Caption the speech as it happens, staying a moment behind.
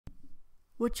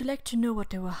Would you like to know what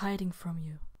they were hiding from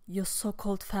you? Your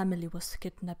so-called family was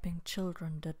kidnapping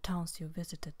children in the towns you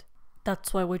visited.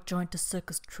 That's why we joined the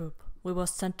circus troupe. We were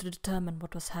sent to determine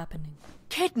what was happening.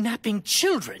 Kidnapping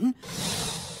children?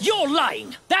 You're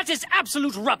lying! That is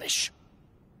absolute rubbish!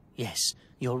 Yes,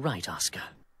 you're right, Oscar.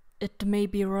 It may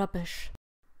be rubbish,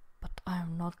 but I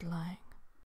am not lying.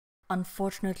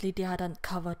 Unfortunately, they had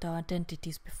uncovered their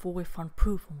identities before we found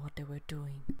proof on what they were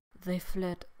doing. They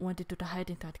fled, went into the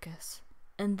hiding, I guess.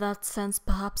 In that sense,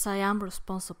 perhaps I am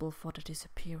responsible for the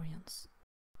disappearance.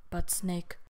 But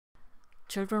Snake,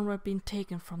 children were being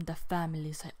taken from their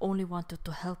families. I only wanted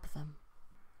to help them.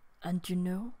 And you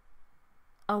know,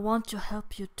 I want to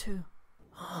help you too.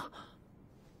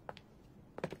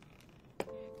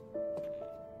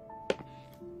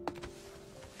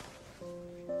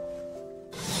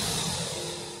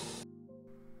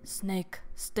 Snake,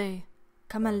 stay.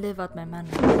 Come and live at my manor.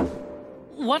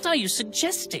 What are you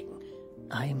suggesting?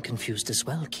 I am confused as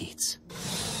well, Keats.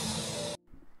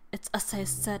 It's as I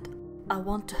said, I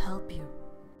want to help you.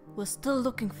 We're still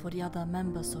looking for the other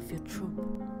members of your troupe.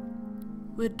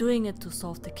 We're doing it to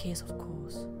solve the case, of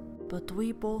course. But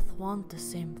we both want the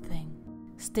same thing.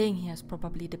 Staying here is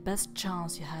probably the best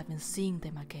chance you have in seeing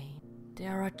them again. They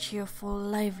are a cheerful,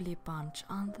 lively bunch,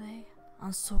 aren't they?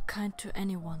 And so kind to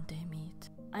anyone they meet.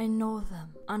 I know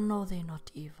them. I know they're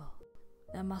not evil.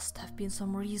 There must have been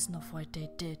some reason of what they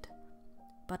did.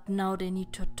 But now they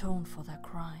need to atone for their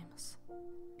crimes.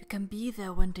 You can be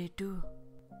there when they do,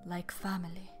 like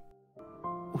family.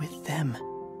 With them,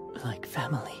 like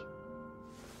family.